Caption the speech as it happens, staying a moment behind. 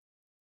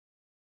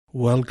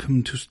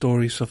Welcome to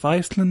Stories of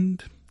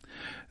Iceland.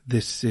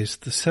 This is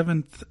the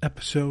 7th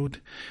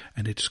episode,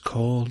 and it's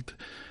called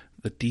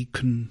The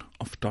Deacon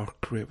of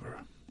Dark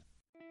River.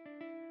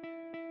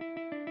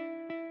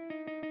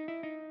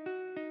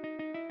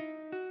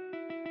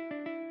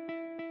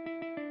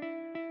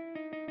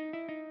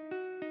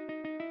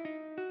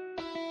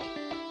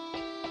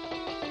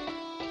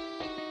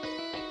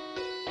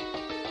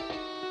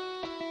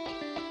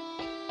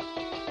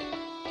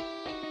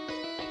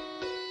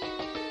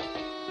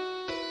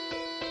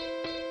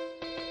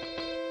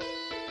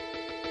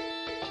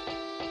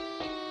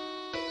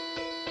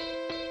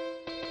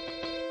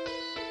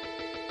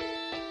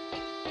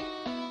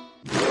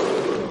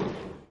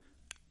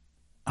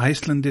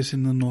 Iceland is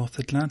in the North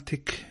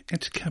Atlantic.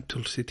 Its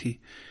capital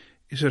city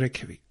is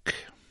Reykjavik.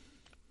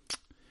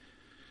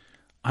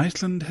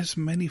 Iceland has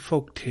many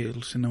folk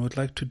tales, and I would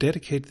like to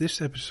dedicate this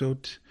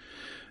episode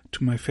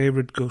to my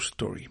favorite ghost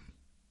story.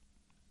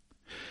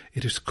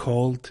 It is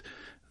called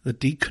The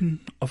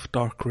Deacon of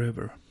Dark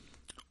River,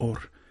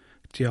 or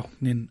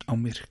Djákninn á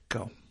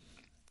Myrká.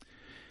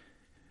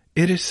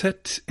 It is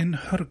set in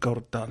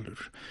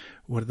Hörgárdalur,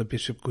 where the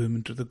Bishop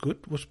Guðmundur the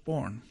Good was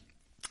born.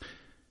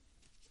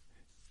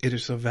 It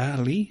is a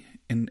valley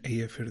in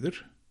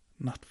Eyjafjörður,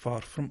 not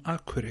far from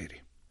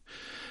Akureyri.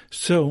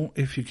 So,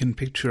 if you can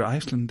picture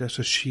Iceland as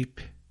a sheep,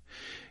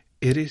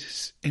 it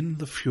is in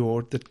the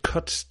fjord that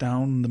cuts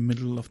down the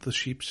middle of the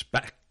sheep's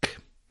back.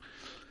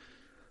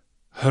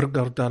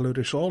 Hörgárdalur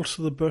is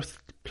also the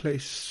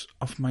birthplace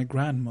of my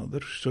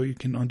grandmother, so you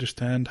can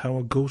understand how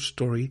a ghost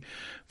story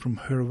from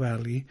her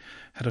valley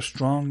had a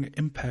strong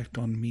impact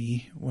on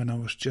me when I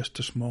was just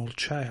a small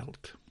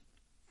child.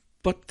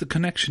 But the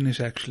connection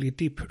is actually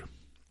deeper.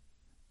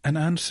 An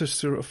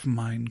ancestor of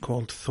mine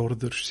called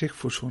Þórður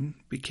Sigfússon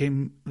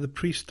became the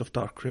priest of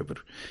Dark River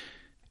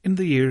in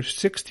the year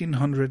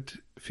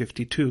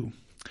 1652.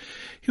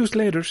 He was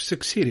later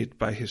succeeded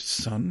by his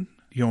son,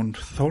 Jón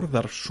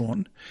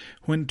Þórðarson,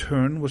 who in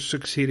turn was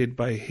succeeded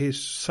by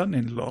his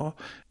son-in-law,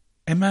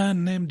 a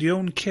man named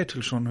Jón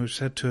Ketilsson, who is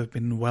said to have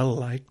been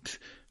well-liked,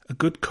 a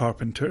good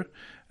carpenter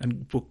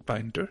and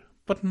bookbinder,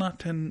 but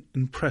not an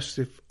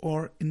impressive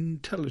or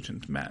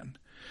intelligent man.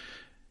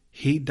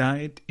 He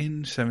died in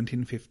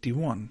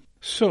 1751.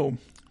 So,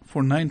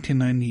 for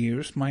 99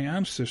 years, my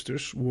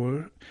ancestors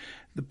were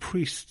the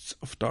priests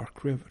of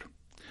Dark River.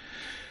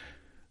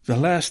 The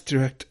last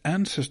direct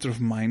ancestor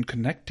of mine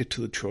connected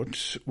to the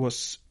church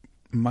was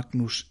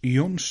Magnús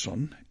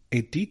Jónsson, a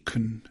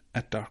deacon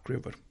at Dark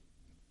River.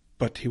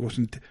 But he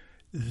wasn't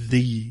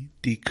the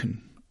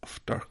deacon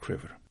of Dark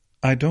River.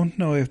 I don't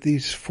know if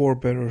these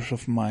forebearers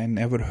of mine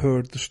ever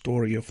heard the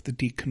story of the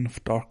Deacon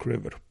of Dark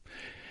River.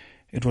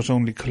 It was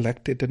only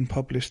collected and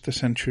published a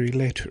century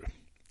later.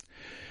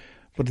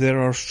 But there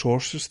are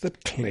sources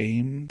that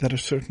claim that a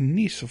certain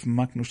niece of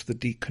Magnus the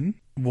Deacon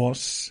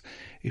was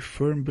a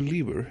firm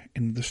believer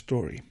in the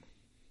story.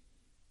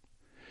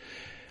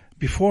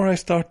 Before I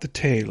start the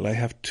tale, I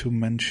have to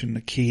mention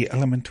a key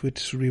element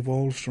which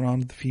revolves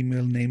around the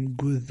female name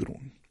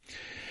Guðrún.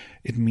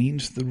 It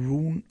means the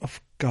rune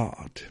of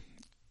God,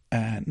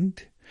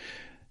 and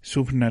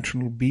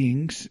supernatural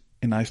beings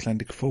in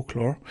Icelandic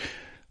folklore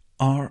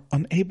are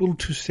unable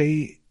to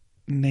say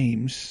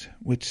names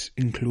which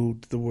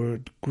include the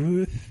word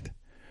Guð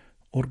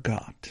or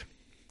God.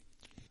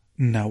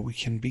 Now we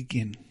can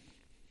begin.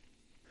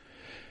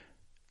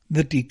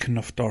 The Deacon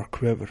of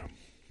Dark River.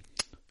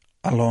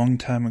 A long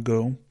time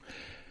ago,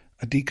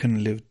 a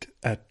deacon lived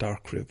at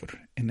Dark River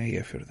in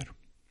Eyjafjörður.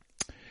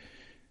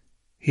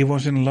 He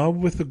was in love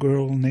with a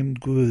girl named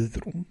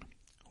Guðrún,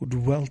 who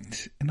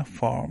dwelt in a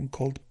farm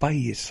called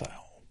Bægisá,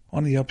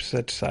 on the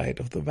opposite side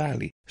of the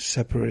valley,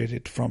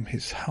 separated from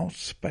his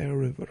house by a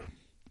river.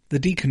 The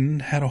deacon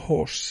had a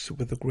horse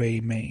with a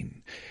grey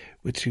mane,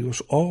 which he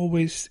was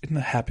always in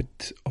the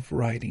habit of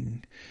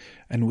riding,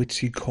 and which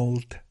he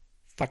called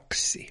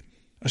Faxi.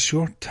 A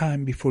short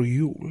time before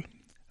Yule,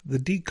 the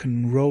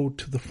deacon rode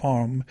to the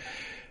farm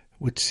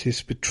which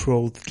his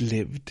betrothed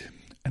lived,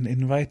 and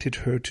invited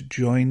her to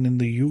join in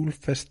the Yule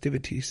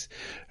festivities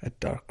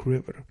at Dark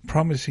River,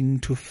 promising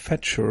to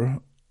fetch her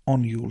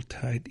on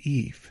Yuletide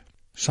Eve.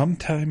 Some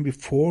time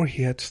before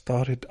he had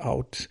started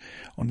out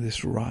on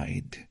this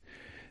ride,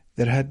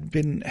 there had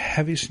been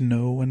heavy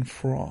snow and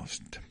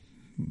frost,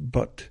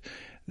 but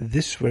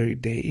this very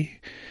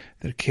day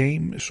there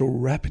came so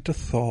rapid a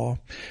thaw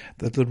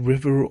that the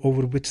river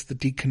over which the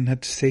deacon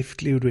had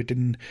safely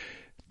ridden,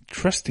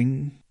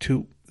 trusting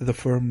to the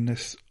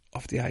firmness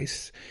of the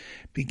ice,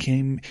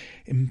 became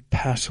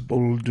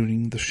impassable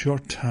during the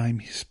short time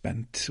he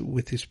spent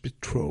with his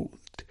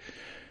betrothed.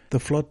 The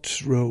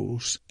floods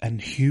rose,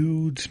 and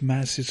huge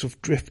masses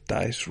of drift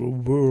ice were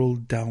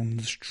whirled down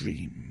the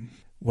stream.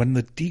 When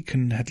the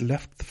deacon had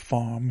left the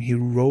farm, he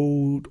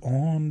rode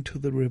on to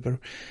the river,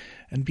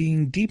 and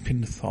being deep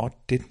in thought,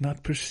 did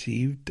not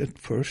perceive at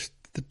first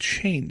the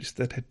change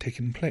that had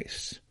taken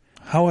place.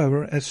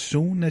 However, as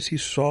soon as he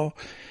saw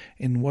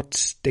in what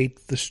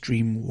state the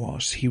stream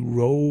was, he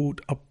rode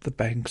up the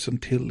banks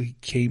until he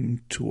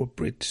came to a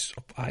bridge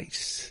of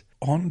ice.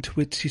 on to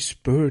which he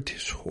spurred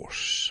his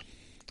horse.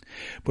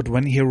 But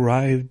when he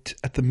arrived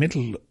at the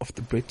middle of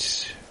the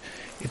bridge,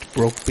 it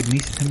broke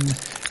beneath him,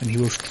 and he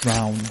was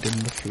drowned in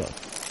the flood.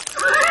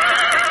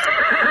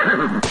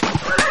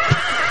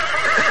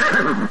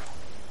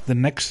 The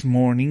next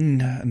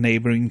morning, a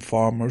neighbouring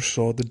farmer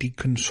saw the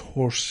deacon's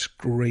horse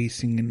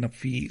grazing in a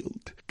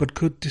field, but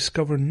could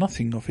discover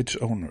nothing of its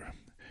owner,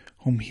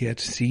 whom he had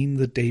seen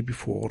the day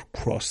before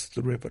cross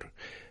the river,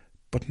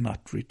 but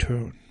not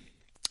return.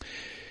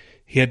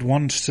 He had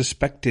once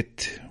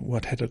suspected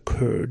what had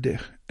occurred,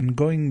 and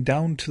going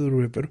down to the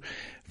river,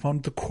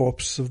 found the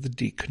corpse of the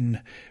deacon,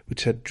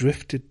 which had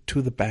drifted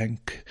to the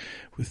bank,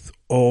 with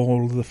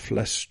all the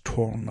flesh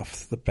torn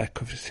off the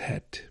back of his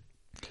head,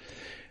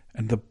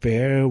 and the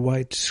bare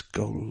white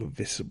skull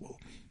visible.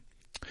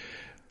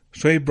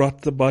 So he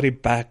brought the body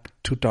back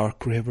to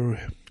Dark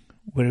River,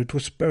 where it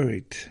was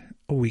buried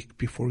a week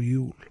before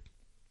Yule.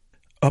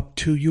 Up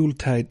to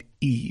Yuletide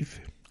Eve,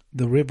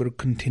 the river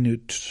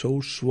continued so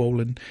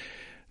swollen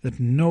that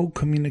no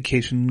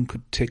communication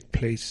could take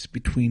place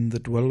between the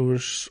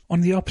dwellers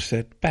on the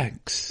opposite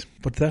banks.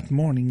 But that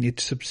morning it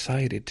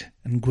subsided,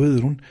 and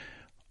Guðrún,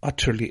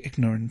 utterly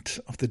ignorant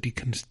of the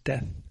deacon's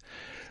death,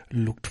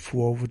 looked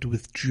forward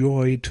with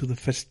joy to the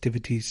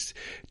festivities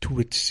to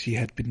which she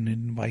had been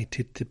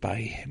invited by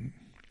him.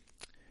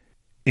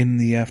 In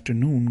the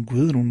afternoon,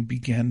 Guðrún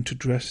began to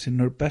dress in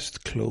her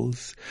best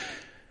clothes,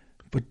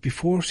 but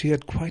before she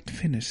had quite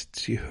finished,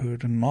 she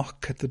heard a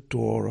knock at the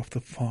door of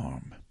the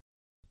farm.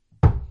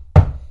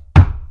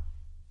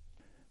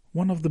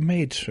 One of the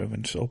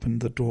maidservants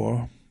opened the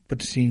door,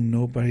 but seeing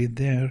nobody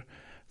there,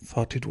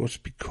 thought it was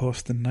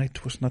because the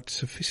night was not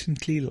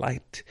sufficiently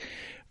light,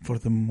 for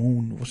the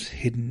moon was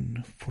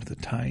hidden for the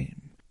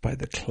time by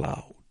the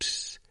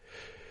clouds.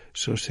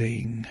 So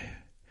saying,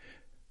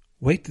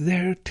 "Wait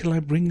there till I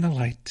bring a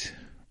light,"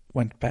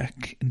 went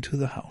back into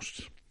the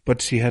house.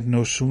 But she had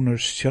no sooner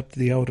shut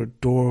the outer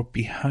door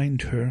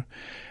behind her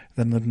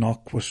than the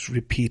knock was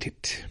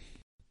repeated.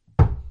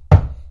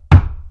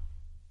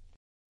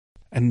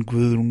 And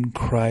Guðrún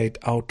cried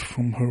out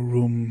from her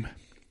room,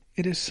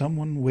 "It is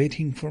someone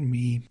waiting for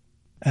me."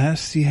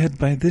 As she had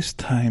by this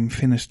time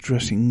finished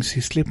dressing,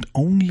 she slipped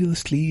only the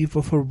sleeve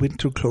of her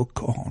winter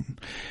cloak on,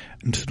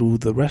 and threw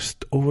the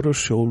rest over her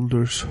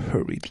shoulders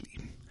hurriedly.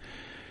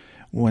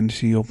 When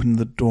she opened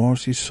the door,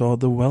 she saw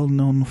the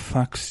well-known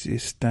Faxi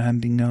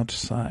standing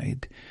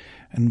outside,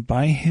 and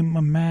by him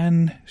a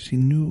man she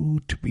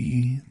knew to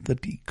be the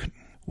deacon.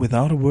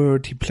 Without a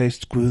word he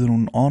placed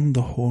Guðrún on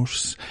the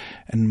horse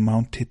and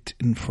mounted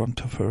in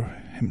front of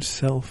her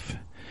himself,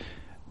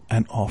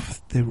 and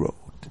off they rode.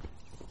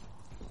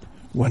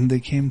 When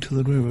they came to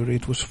the river,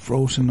 it was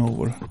frozen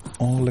over,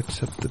 all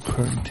except the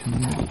current in the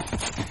middle,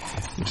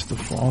 which the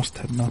frost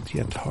had not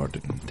yet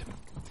hardened.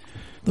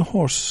 The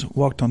horse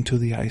walked onto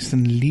the ice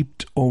and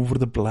leaped over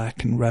the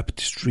black and rapid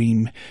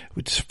stream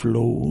which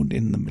flowed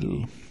in the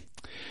middle.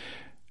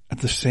 At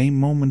the same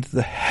moment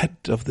the head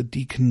of the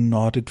deacon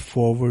nodded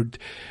forward,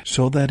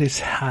 so that his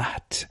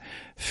hat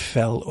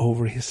fell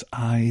over his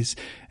eyes,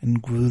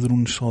 and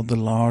Guðrún saw the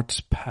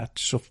large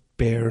patch of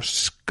bare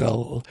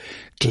skull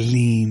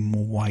gleam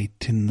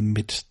white in the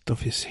midst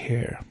of his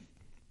hair.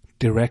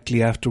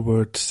 Directly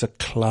afterwards a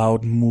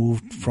cloud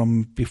moved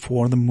from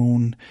before the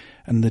moon,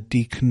 and the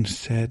deacon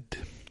said,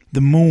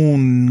 "The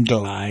moon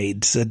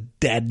glides, a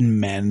dead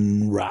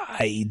man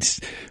rides.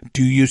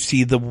 Do you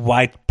see the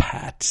white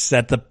patch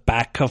at the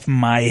back of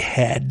my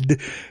head?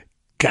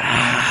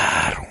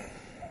 Garún,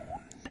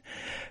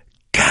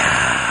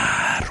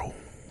 Garún."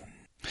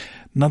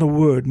 Not a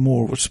word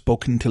more was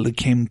spoken till they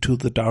came to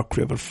the Dark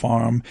River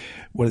farm,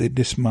 where they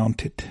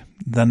dismounted.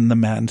 Then the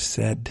man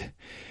said,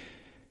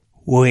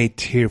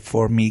 "Wait here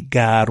for me,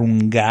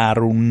 Garún,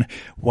 Garún,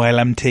 while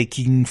I'm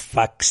taking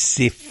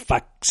Faxi,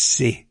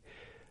 Faxi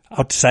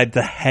outside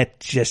the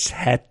hedges.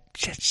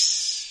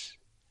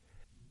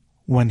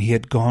 When he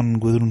had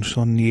gone, Guðrún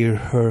saw near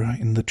her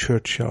in the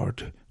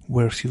churchyard,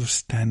 where she was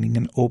standing,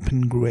 an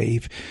open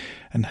grave,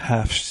 and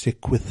half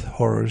sick with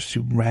horror she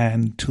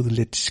ran to the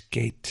lich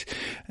gate,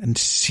 and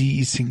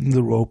seizing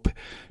the rope,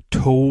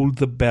 tolled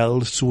the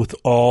bells with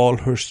all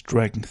her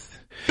strength.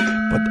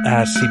 But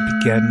as she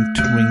began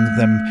to ring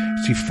them,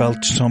 she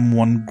felt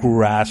someone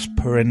grasp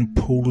her and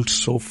pull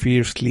so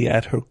fiercely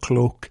at her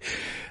cloak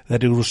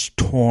that it was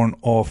torn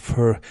off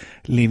her,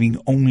 leaving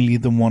only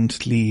the one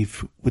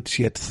sleeve which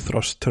she had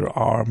thrust her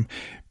arm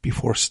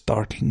before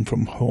starting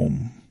from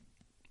home.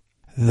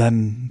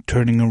 Then,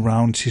 turning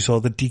around, she saw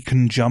the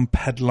deacon jump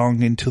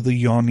headlong into the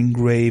yawning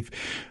grave,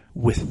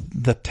 with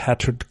the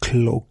tattered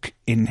cloak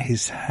in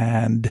his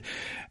hand,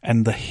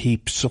 and the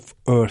heaps of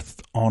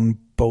earth on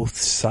both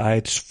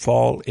sides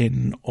fall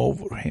in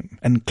over him,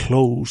 and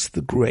close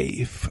the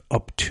grave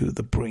up to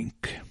the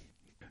brink.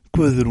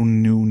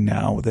 Guðrún knew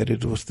now that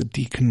it was the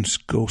deacon's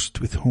ghost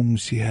with whom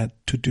she had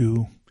to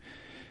do,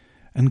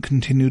 and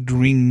continued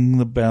ringing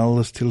the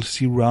bells till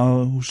she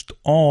roused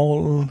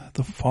all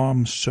the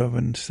farm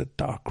servants at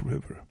Dark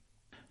River.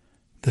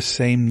 The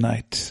same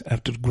night,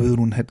 after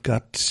Guðrún had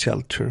got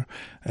shelter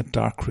at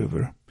Dark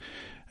River,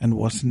 and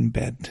was in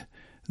bed,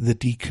 the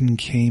deacon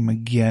came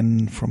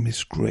again from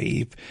his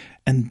grave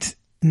and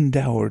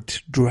endeavored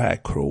to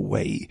drag her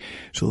away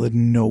so that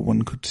no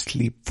one could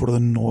sleep for the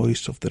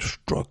noise of their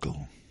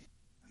struggle.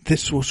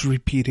 This was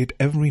repeated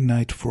every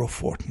night for a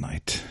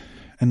fortnight,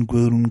 and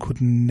Guðrún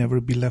could never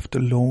be left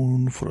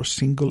alone for a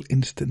single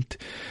instant,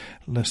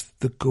 lest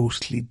the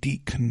ghostly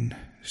deacon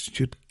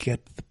should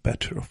get the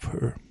better of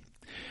her.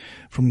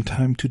 From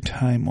time to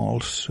time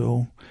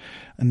also,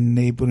 a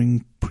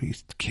neighboring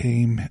priest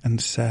came and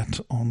sat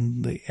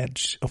on the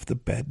edge of the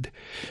bed,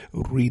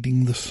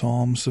 reading the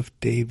Psalms of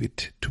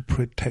David to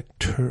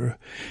protect her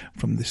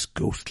from this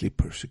ghostly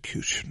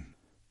persecution.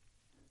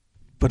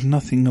 But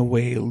nothing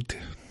availed,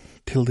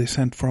 till they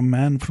sent for a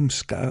man from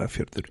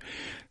Skagafjörður,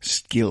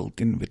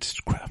 skilled in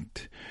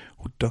witchcraft,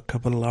 who dug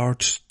up a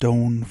large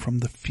stone from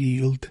the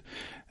field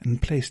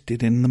and placed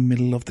it in the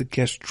middle of the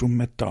guest room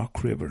at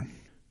Dark River.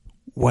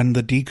 When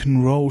the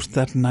deacon rose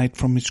that night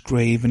from his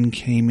grave and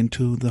came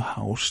into the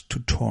house to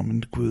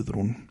torment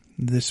Guðrún,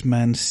 this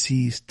man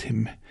seized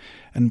him,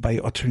 and by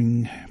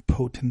uttering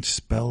potent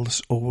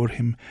spells over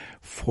him,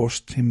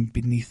 forced him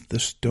beneath the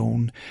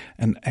stone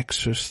and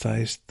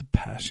exorcised the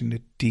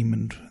passionate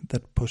demon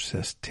that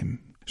possessed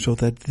him, so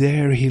that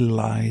there he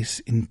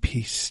lies in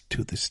peace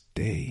to this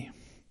day.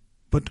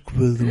 But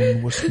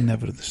Guðrún was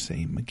never the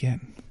same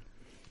again.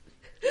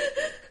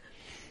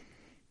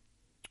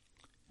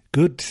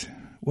 Good,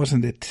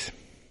 wasn't it?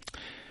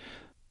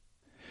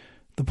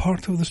 The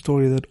part of the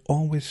story that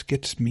always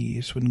gets me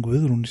is when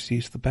Guðrún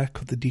sees the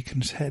back of the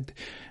deacon's head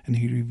and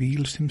he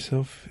reveals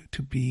himself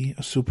to be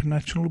a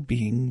supernatural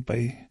being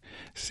by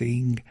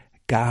saying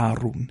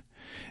Garún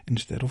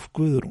instead of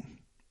Guðrún.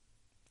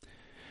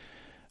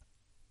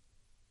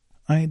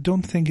 I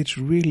don't think it's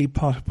really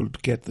possible to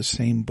get the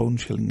same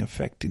bone-chilling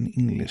effect in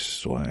English,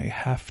 so I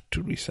have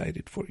to recite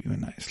it for you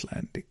in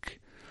Icelandic.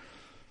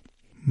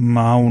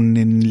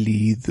 Mánin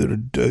líður,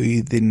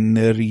 dauðinn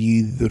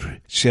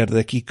ríður,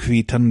 sérðu ekki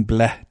hvítan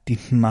blett í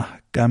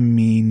hnakka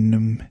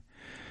mínum.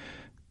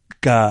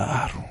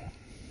 Garún,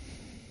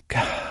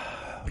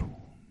 Garún.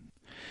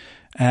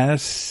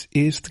 As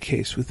is the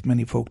case with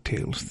many folk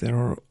tales, there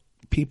are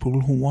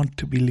people who want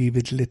to believe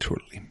it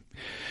literally.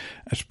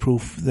 As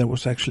proof, there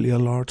was actually a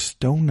large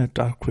stone at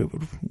Dark River,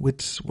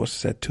 which was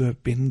said to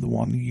have been the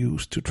one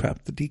used to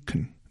trap the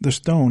deacon. The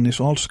stone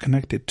is also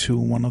connected to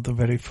one of the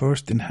very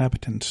first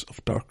inhabitants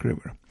of Dark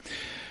River.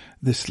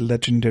 This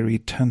legendary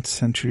 10th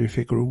century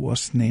figure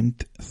was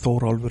named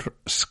Þórólfur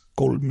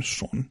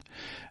Skálmsson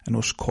and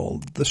was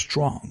called the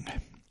Strong.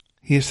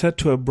 He is said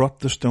to have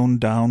brought the stone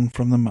down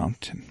from the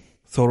mountain.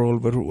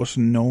 Þórólfur was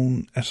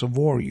known as a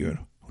warrior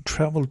who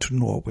traveled to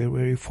Norway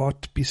where he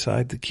fought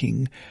beside the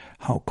king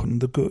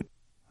Hákon the Good.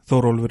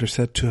 Þórólfur is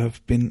said to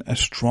have been as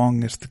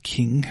strong as the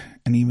king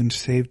and even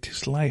saved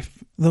his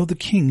life, though the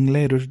king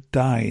later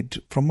died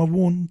from a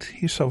wound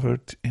he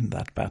suffered in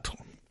that battle.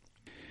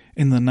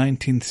 In the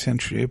 19th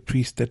century, a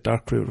priest at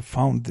Dark River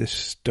found this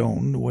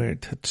stone where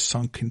it had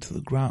sunk into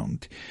the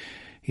ground.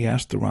 He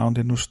asked around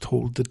and was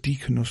told the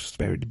deacon was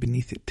buried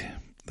beneath it.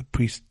 The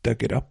priest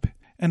dug it up,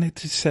 and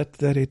it is said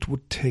that it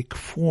would take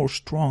 4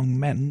 strong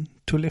men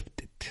to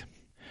lift it.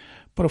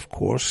 But of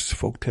course,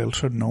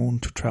 folktales are known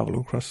to travel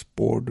across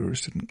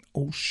borders and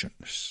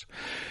oceans.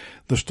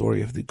 The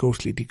story of the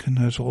ghostly deacon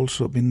has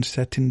also been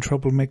set in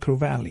Troublemaker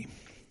Valley.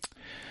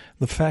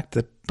 The fact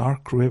that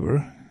Dark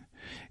River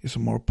is a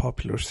more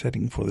popular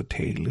setting for the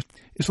tale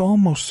is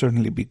almost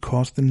certainly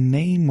because the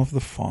name of the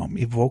farm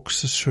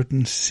evokes a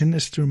certain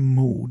sinister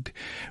mood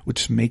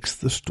which makes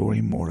the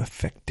story more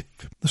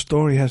effective. The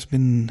story has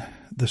been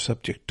the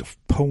subject of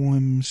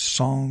poems,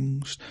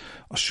 songs,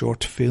 a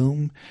short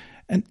film,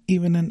 and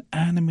even an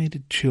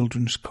animated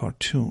children's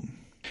cartoon.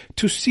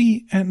 To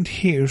see and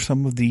hear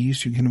some of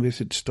these, you can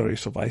visit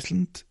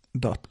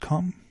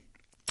storiesoficeland.com.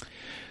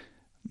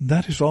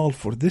 That is all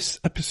for this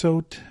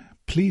episode.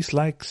 Please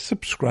like,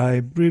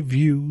 subscribe,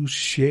 review,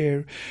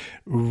 share,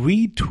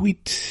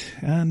 retweet,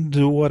 and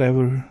do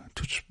whatever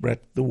to spread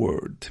the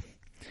word.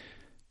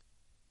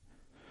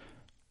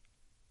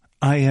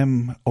 I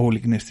am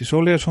Óli Gneisti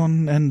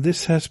Sóleyjarson, and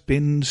this has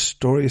been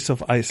Stories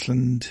of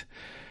Iceland,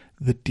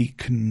 the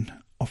Deacon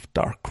of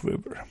Dark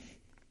River.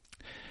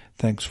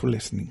 Thanks for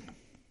listening.